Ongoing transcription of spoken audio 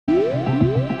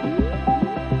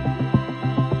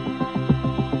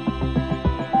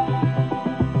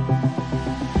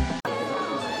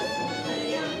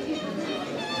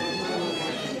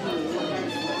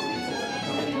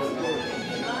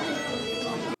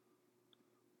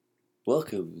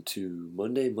Welcome to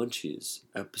Monday Munchies,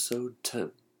 episode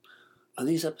 10. On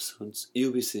these episodes,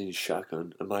 you'll be seeing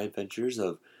shotgun on my adventures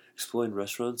of exploring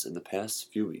restaurants in the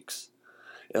past few weeks.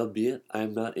 Albeit, I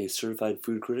am not a certified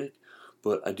food critic,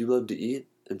 but I do love to eat,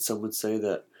 and some would say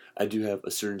that I do have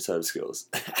a certain set of skills.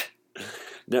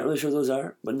 Not really sure those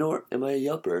are, but nor am I a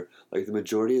Yelper like the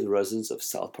majority of the residents of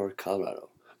South Park, Colorado.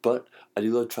 But I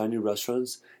do love trying new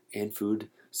restaurants and food,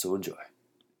 so enjoy.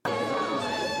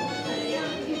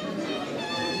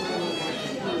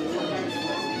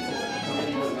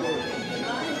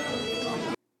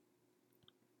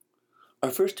 Our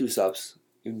first two stops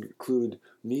include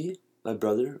me, my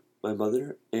brother, my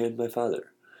mother, and my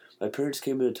father. My parents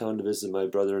came into town to visit my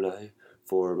brother and I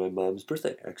for my mom's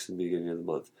birthday, actually, in the beginning of the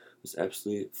month. It was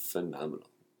absolutely phenomenal.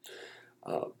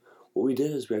 What we did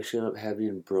is we actually ended up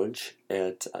having brunch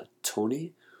at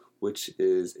Tony, which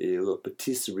is a little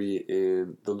patisserie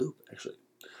in the Loop, actually.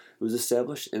 It was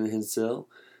established in Hinsdale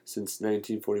since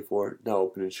 1944, now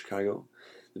open in Chicago.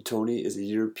 The Tony is a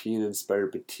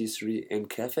European-inspired patisserie and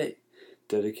cafe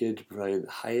dedicated to providing the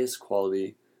highest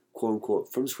quality,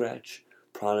 quote-unquote, from scratch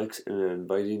products in an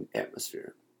inviting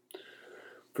atmosphere.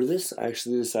 For this, I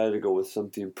actually decided to go with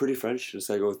something pretty French. I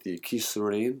decided to go with the Quiche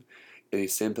Lorraine and the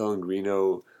San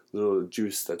Pellegrino little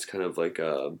juice that's kind of like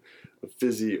a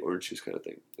fizzy orange juice kind of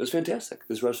thing. It was fantastic.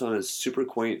 This restaurant is super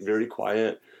quaint, very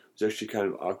quiet. It was actually kind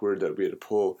of awkward that we had to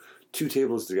pull two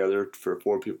tables together for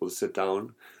four people to sit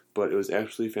down, but it was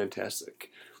absolutely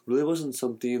fantastic. Really wasn't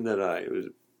something that I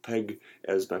would peg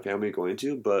as my family going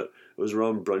to, but it was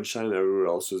around brunch time. Everywhere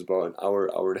else was about an hour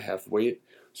and a half wait.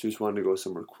 So we just wanted to go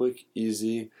somewhere quick,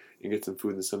 easy, and get some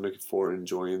food in the stomach before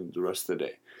enjoying the rest of the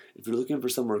day. If you're looking for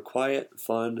somewhere quiet,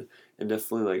 fun, and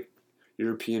definitely like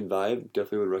European vibe,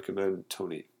 definitely would recommend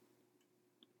Tony.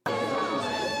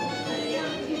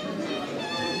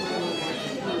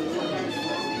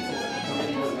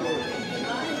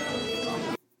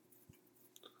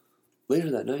 Later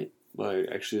that night, I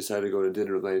actually decided to go to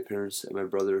dinner with my parents and my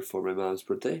brother for my mom's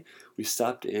birthday. We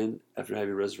stopped in after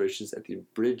having reservations at the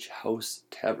Bridge House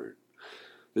Tavern.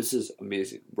 This is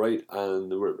amazing, right on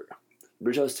the river. The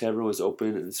Bridge House Tavern was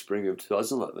opened in the spring of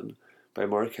 2011 by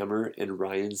Mark Hemmer and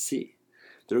Ryan C.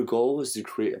 Their goal was to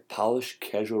create a polished,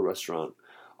 casual restaurant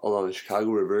along the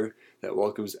Chicago River that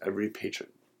welcomes every patron.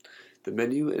 The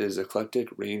menu is an eclectic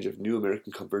range of new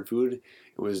American comfort food and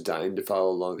was designed to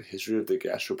follow along the history of the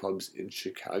gastropubs in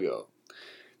Chicago.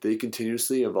 They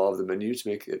continuously evolve the menu to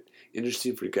make it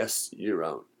interesting for guests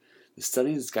year-round. The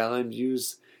stunning skyline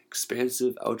views,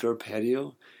 expansive outdoor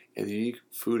patio, and the unique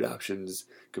food options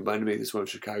combine to make this one of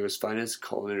Chicago's finest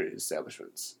culinary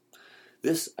establishments.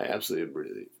 This I absolutely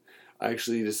believe. I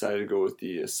actually decided to go with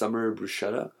the summer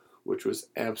bruschetta, which was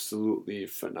absolutely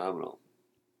phenomenal.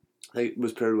 It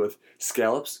was paired with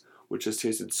scallops, which just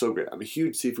tasted so great. I'm a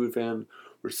huge seafood fan.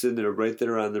 We're sitting there right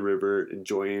there on the river,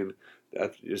 enjoying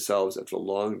yourselves after a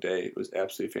long day. It was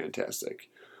absolutely fantastic.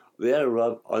 They had a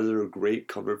lot of other great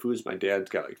comfort foods. My dad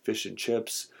got like fish and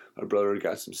chips. My brother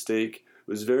got some steak.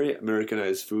 It was very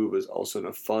Americanized food, but was also in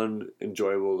a fun,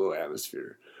 enjoyable little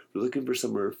atmosphere. If you're looking for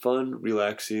somewhere fun,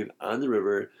 relaxing, on the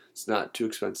river, it's not too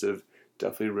expensive,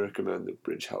 definitely recommend the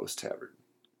Bridge House Tavern.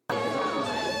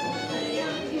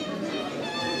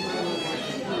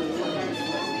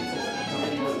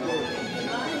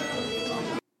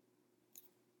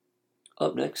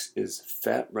 Up next is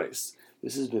Fat Rice.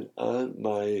 This has been on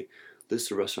my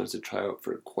list of restaurants to try out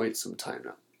for quite some time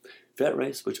now. Fat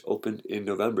Rice, which opened in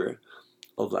November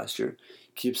of last year,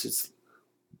 keeps its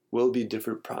will be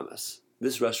different promise.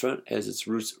 This restaurant has its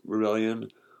roots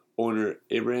Rebellion owner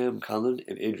Abraham Conlon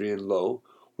and Adrienne Lowe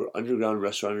were underground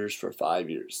restaurateurs for 5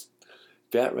 years.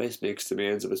 Fat Rice makes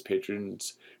demands of its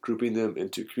patrons, grouping them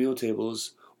into communal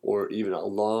tables or even a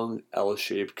long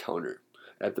L-shaped counter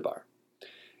at the bar.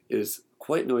 It is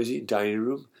quite noisy dining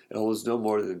room. It holds no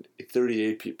more than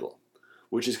 38 people,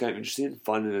 which is kind of interesting and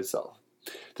fun in itself.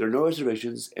 There are no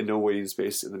reservations and no waiting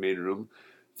space in the main room,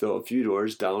 though a few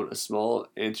doors down a small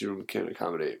anteroom can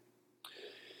accommodate.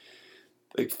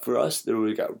 Like for us,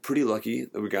 we got pretty lucky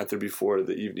that we got there before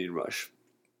the evening rush.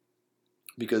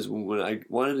 Because when I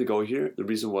wanted to go here, the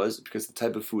reason was because the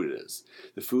type of food it is.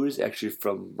 The food is actually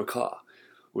from Macau,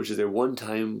 which is a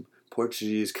one-time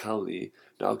Portuguese colony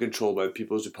now controlled by the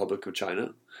People's Republic of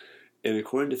China. And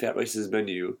according to Fat Rice's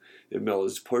menu, it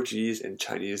melds Portuguese and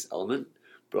Chinese element,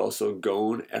 but also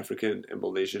Goan, African, and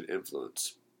Malaysian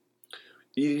influence.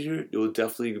 Eating here, you will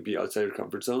definitely be outside your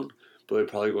comfort zone, but you're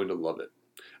probably going to love it.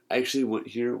 I actually went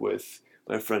here with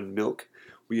my friend Milk.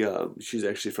 She's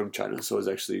actually from China, so it was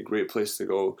actually a great place to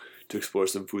go to explore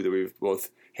some food that we've both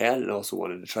had and also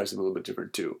wanted to try something a little bit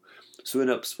different too. So we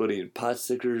ended up splitting pot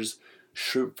stickers,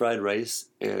 shrimp fried rice,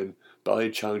 and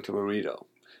balichang tamarito.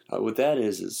 What that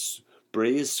is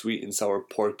braised sweet and sour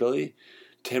pork belly,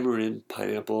 tamarind,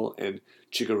 pineapple, and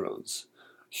chicharrones.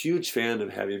 Huge fan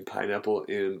of having pineapple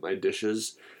in my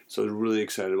dishes, so I'm really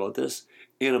excited about this.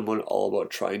 And I'm all about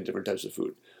trying different types of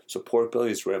food. So pork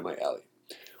belly is right up my alley.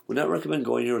 Would not recommend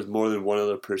going here with more than one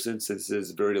other person since it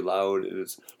is very loud and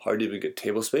it's hard to even get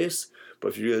table space. But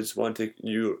if you guys want to take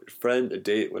your friend, a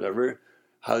date, whatever,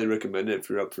 highly recommend it if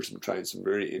you're up for trying some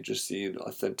very interesting,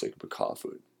 authentic Macau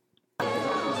food.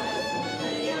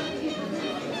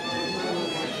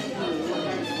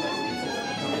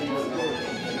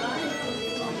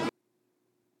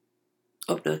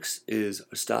 Up next is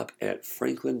a stop at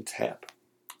Franklin Tap.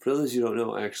 For those of you who don't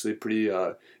know, I'm actually pretty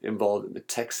involved in the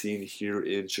tech scene here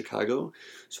in Chicago.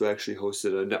 So I actually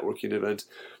hosted a networking event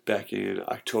back in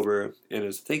October. And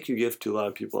as a thank you gift to a lot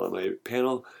of people on my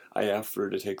panel, I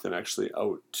offered to take them actually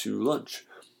out to lunch.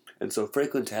 And so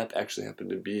Franklin Tap actually happened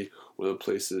to be one of the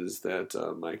places that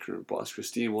my current boss,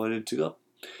 Christine, wanted to go.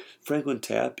 Franklin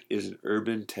Tap is an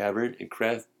urban tavern and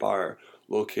craft bar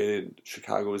located in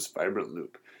Chicago's vibrant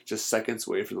Loop, just seconds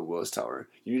away from the Willis Tower,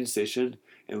 Union Station,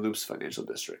 and Loop's financial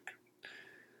district.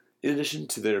 In addition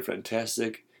to their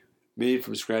fantastic,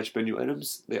 made-from-scratch menu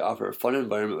items, they offer a fun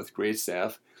environment with great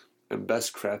staff and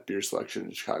best craft beer selection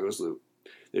in Chicago's Loop.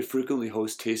 They frequently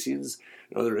host tastings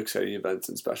and other exciting events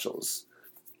and specials.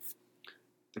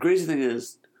 The crazy thing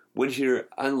is, went here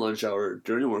on lunch hour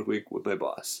during the work week with my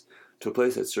boss to a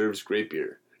place that serves great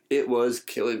beer. It was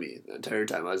killing me the entire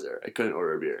time I was there. I couldn't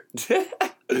order a beer.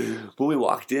 When we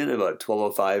walked in about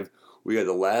 12:05, we got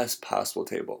the last possible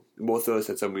table. And both of us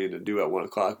had something we had to do at 1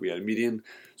 o'clock. We had a meeting,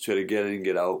 so we had to get in and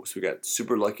get out. So we got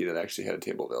super lucky that I actually had a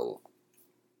table available.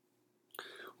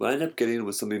 What I ended up getting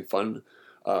was something fun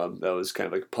that was kind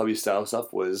of like pubby style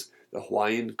stuff was the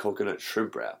Hawaiian coconut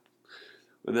shrimp wrap.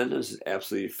 And then this is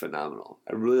absolutely phenomenal.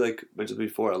 I really mentioned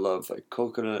before, I love like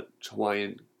coconut,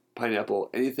 Hawaiian,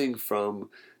 pineapple, anything from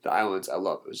the islands I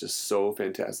love. It was just so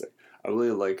fantastic. I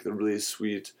really like the really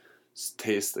sweet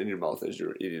taste in your mouth as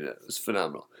you're eating it. It was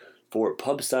phenomenal. For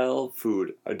pub style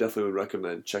food, I definitely would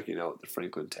recommend checking out the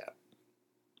Franklin Tap.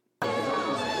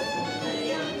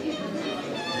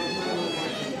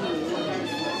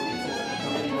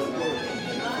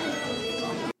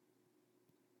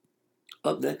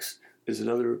 Up next is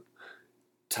another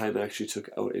time I actually took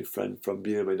out a friend from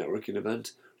being at my networking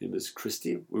event. Her name is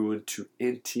Christy. We went to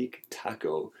Antique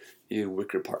Taco in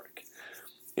Wicker Park.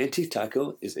 Antique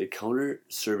Taco is a counter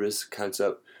service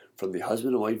concept from the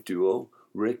husband and wife duo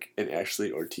Rick and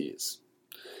Ashley Ortiz.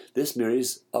 This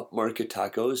marries upmarket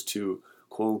tacos to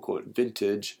quote-unquote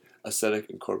vintage aesthetic,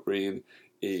 incorporating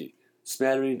a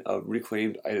smattering of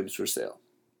reclaimed items for sale.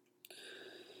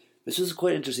 This is a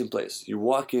quite interesting place. You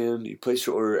walk in, you place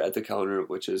your order at the counter,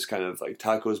 which is kind of like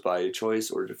tacos by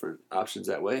choice or different options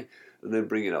that way, and then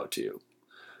bring it out to you.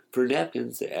 For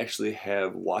napkins, they actually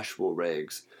have washable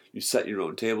rags. You set your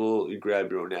own table, you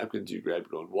grab your own napkins, you grab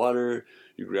your own water,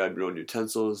 you grab your own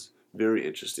utensils. Very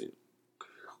interesting.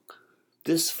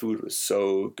 This food was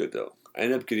so good though. I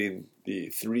ended up getting the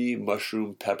 3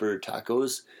 mushroom pepper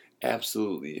tacos.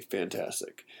 Absolutely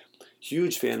fantastic.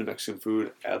 Huge fan of Mexican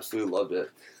food. Absolutely loved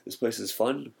it. This place is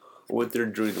fun. I went there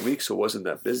during the week, so it wasn't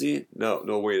that busy. No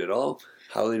wait at all.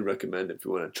 Highly recommend if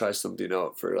you want to try something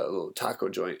out for a little taco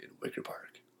joint in Wicker Park.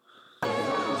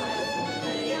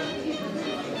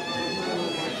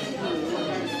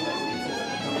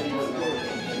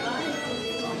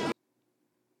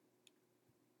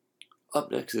 Up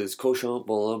next is Cochon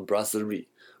Volon Brasserie,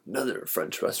 another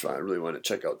French restaurant I really want to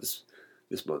check out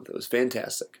this month. It was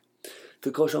fantastic.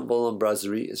 The Cochon Volon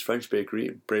Brasserie is French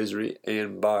bakery, brasserie,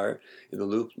 and bar in the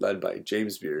Loop led by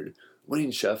James Beard,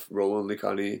 winning chef Roland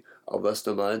Licani of Les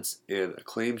Nomads, and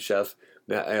acclaimed chef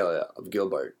Matt Ayala of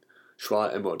Gilbert,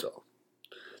 Schwa and Moto.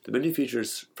 The menu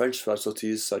features French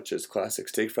specialties such as classic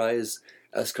steak fries,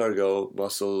 escargot,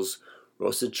 mussels,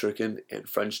 roasted chicken, and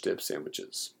French dip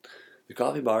sandwiches. The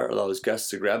coffee bar allows guests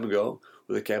to grab and go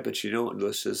with a cappuccino and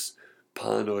delicious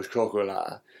pain au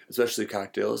chocolat. Especially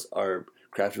cocktails are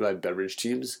crafted by beverage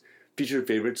teams, featured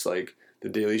favorites like the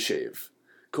Daily Shave.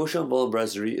 Cochon Volon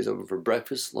Brasserie is open for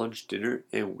breakfast, lunch, dinner,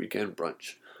 and weekend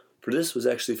brunch. For this was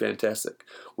actually fantastic.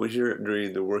 Went here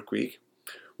during the work week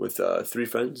with 3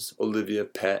 friends, Olivia,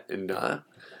 Pat, and Na.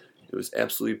 It was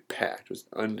absolutely packed. It was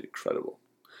incredible.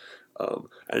 I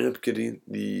ended up getting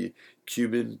the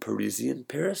Cuban Parisian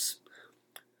Paris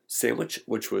sandwich,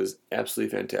 which was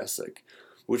absolutely fantastic.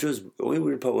 Which was the only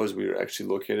weird part was we were actually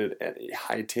located at a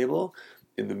high table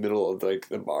in the middle of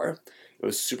the bar. It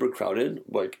was super crowded.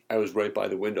 I was right by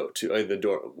the window too, the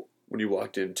door, when you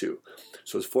walked in too.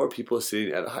 So it's 4 people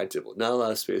sitting at a high table. Not a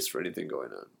lot of space for anything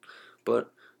going on.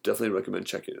 But definitely recommend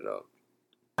checking it out.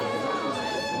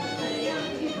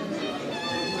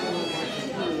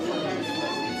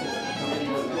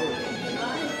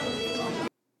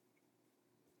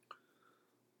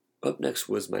 Up next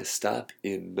was my stop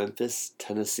in Memphis,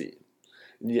 Tennessee.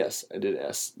 And yes, I did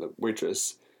ask the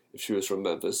waitress if she was from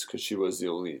Memphis because she was the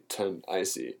only 10 I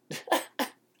see.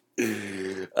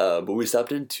 But we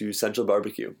stopped into Central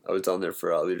Barbecue. I was down there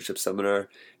for a leadership seminar,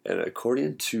 and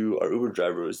according to our Uber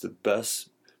driver, it was the best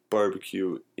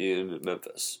barbecue in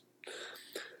Memphis.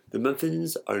 The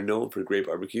Memphians are known for great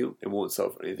barbecue and won't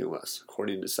sell for anything less,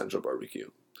 according to Central Barbecue.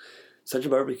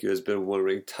 Central Barbecue has been one of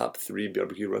the top 3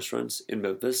 barbecue restaurants in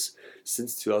Memphis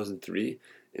since 2003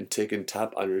 and taken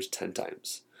top honors 10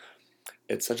 times.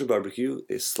 At Central Barbecue,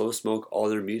 they slow smoke all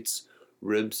their meats: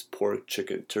 ribs, pork,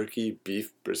 chicken, turkey,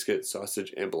 beef, brisket,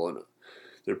 sausage, and bologna.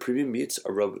 Their premium meats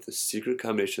are rubbed with a secret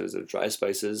combinations of dry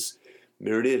spices,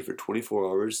 marinated for 24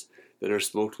 hours, then are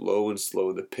smoked low and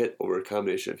slow in the pit over a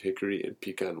combination of hickory and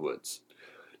pecan woods.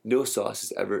 No sauce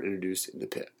is ever introduced in the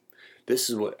pit. This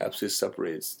is what absolutely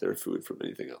separates their food from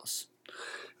anything else.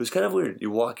 It was kind of weird.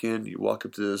 You walk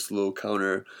up to this little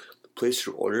counter, place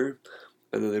your order,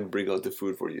 and then they bring out the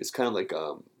food for you. It's kind of like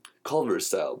Culver's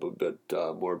style, but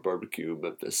more barbecue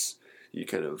Memphis. You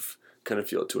kind of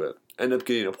feel to it. I ended up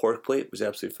getting a pork plate. It was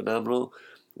absolutely phenomenal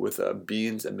with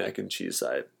beans and mac and cheese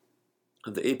side.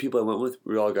 Of the 8 people I went with,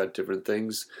 we all got different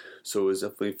things, so it was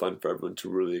definitely fun for everyone to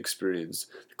really experience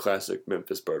the classic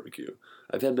Memphis barbecue.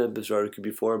 I've had Memphis barbecue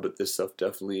before, but this stuff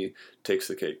definitely takes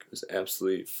the cake. It was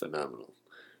absolutely phenomenal.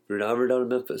 If you're ever down in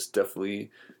Memphis, definitely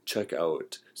check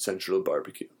out Central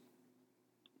Barbecue.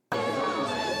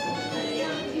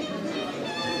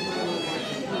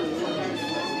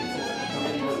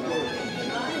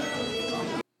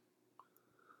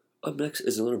 Up next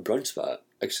is another brunch spot.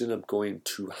 I actually ended up going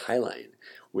to Highline,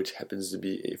 which happens to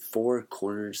be a Four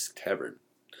Corners Tavern.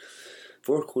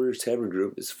 Four Corners Tavern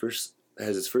Group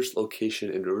has its first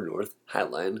location in River North,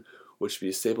 Highline, which will be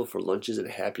a staple for lunches and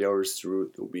happy hours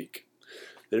through the week.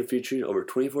 They're featuring over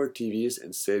 24 TVs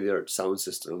and state-of-the-art sound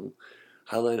system.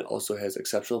 Highline also has an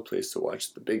exceptional place to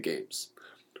watch the big games.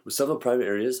 With several private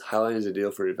areas, Highline is ideal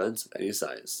for events of any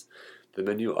size. The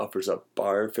menu offers up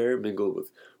bar fare mingled with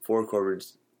Four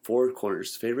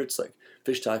Corners favorites like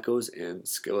fish tacos and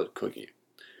skillet cookie.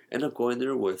 Ended up going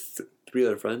there with 3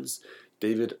 other friends,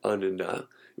 David, Ann, and Na. It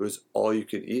was all you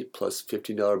can eat plus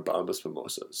 $15 bottomless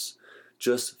mimosas.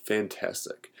 Just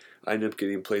fantastic. I ended up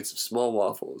getting plates of small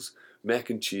waffles, mac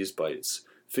and cheese bites,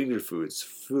 finger foods,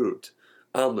 fruit,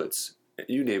 omelets,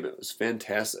 you name it. It was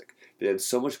fantastic. They had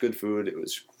so much good food. It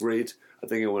was great. I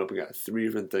think I went up and got 3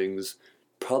 different things.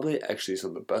 Probably actually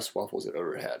some of the best waffles I've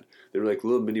ever had. They were like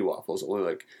little mini waffles, only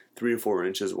like 3 or 4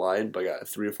 inches wide, but I got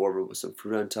 3 or 4 of them with some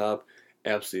fruit on top.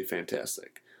 Absolutely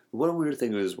fantastic. One weird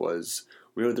thing was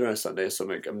we were there on Sunday, so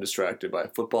I'm distracted by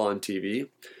football on TV,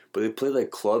 but they played like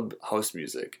club house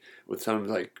music with some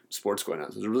like sports going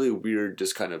on. So it was a really weird,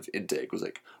 just kind of intake. It was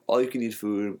like all you can eat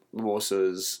food,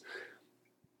 mimosas,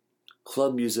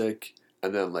 club music,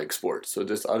 and then like sports. So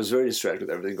I was very distracted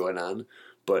with everything going on.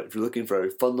 But if you're looking for a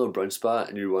fun little brunch spot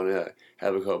and you want to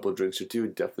have a couple of drinks or 2,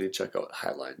 definitely check out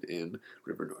Highline in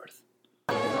River North.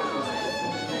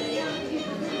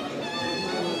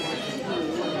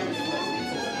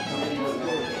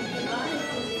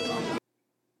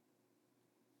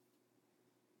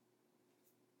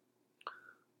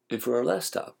 And for our last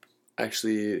stop,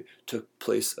 actually took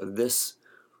place of this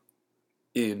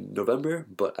in November,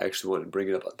 but I actually wanted to bring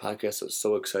it up on the podcast. I was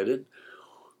so excited.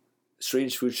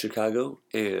 Strange Food Chicago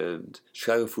and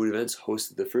Chicago Food Events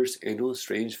hosted the first annual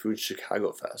Strange Food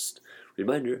Chicago Fest.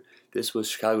 Reminder, this was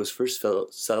Chicago's first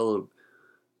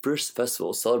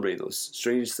festival celebrating those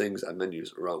strange things on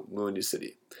menus around Windy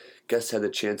City. Guests had the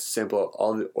chance to sample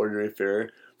all the ordinary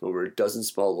fare from over a dozen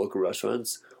small local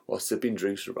restaurants while sipping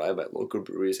drinks provided by local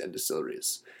breweries and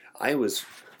distilleries. I was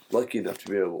lucky enough to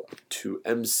be able to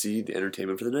MC the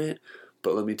entertainment for the night,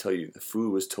 but let me tell you, the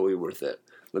food was totally worth it.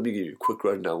 Let me give you a quick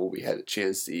rundown of what we had a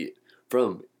chance to eat.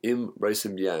 From Im Rice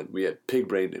and Beyond, we had pig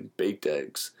brain and baked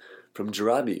eggs. From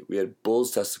Jarabi, we had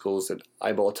bull's testicles and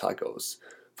eyeball tacos.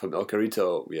 From El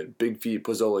Carrito, we had big feet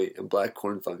pozole and black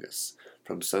corn fungus.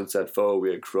 From Sunset Pho,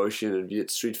 we had Croatian and Viet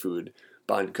street food,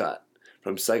 Bon Cut.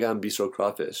 From Saigon Bistro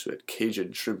Crawfish, we had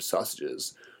Cajun shrimp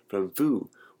sausages. From Pho,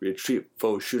 we had treat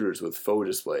pho shooters with pho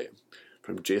display.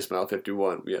 From J Smile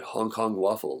 51, we had Hong Kong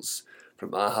waffles.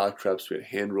 From Aha Crepes, we had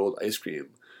hand-rolled ice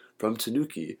cream. From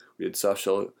Tanuki, we had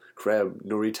soft-shell crab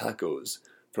nori tacos.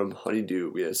 From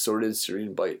Honeydew, we had assorted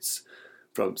Syrian bites.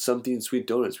 From Something Sweet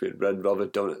Donuts, we had red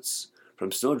velvet donuts.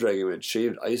 From Snow Dragon, we had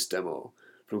shaved ice demo.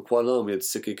 From Kwanlum, we had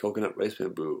Sicky coconut rice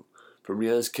bamboo. From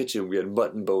Rihanna's Kitchen, we had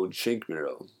mutton bone shank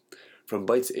marrow. From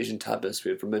Bites Asian Tapas,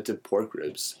 we had fermented pork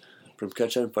ribs. From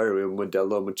Catch on Fire, we had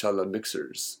Modelo Machala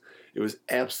mixers. It was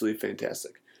absolutely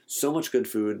fantastic. So much good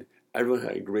food. Everyone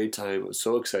had a great time. I was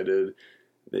so excited.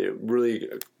 They really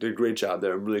did a great job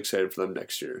there. I'm really excited for them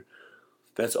next year.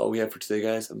 That's all we have for today,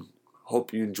 guys. I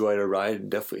hope you enjoyed our ride, and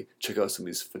definitely check out some of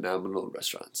these phenomenal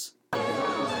restaurants.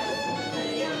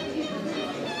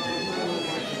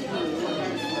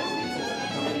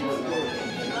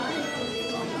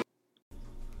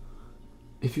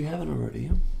 If you haven't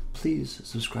already, please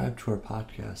subscribe to our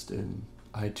podcast in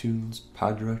iTunes,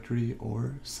 Pod Directory,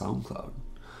 or SoundCloud.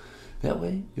 That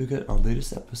way, you'll get our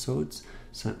latest episodes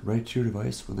sent right to your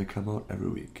device when they come out every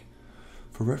week.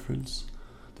 For reference,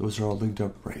 those are all linked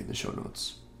up right in the show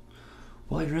notes.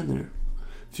 While you're in there,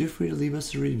 feel free to leave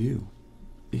us a review.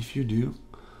 If you do,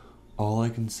 all I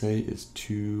can say is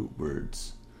 2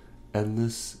 words: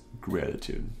 endless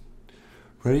gratitude.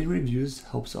 Writing reviews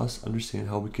helps us understand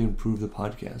how we can improve the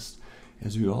podcast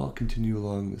as we all continue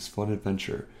along this fun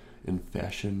adventure in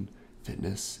fashion,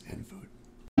 fitness, and food.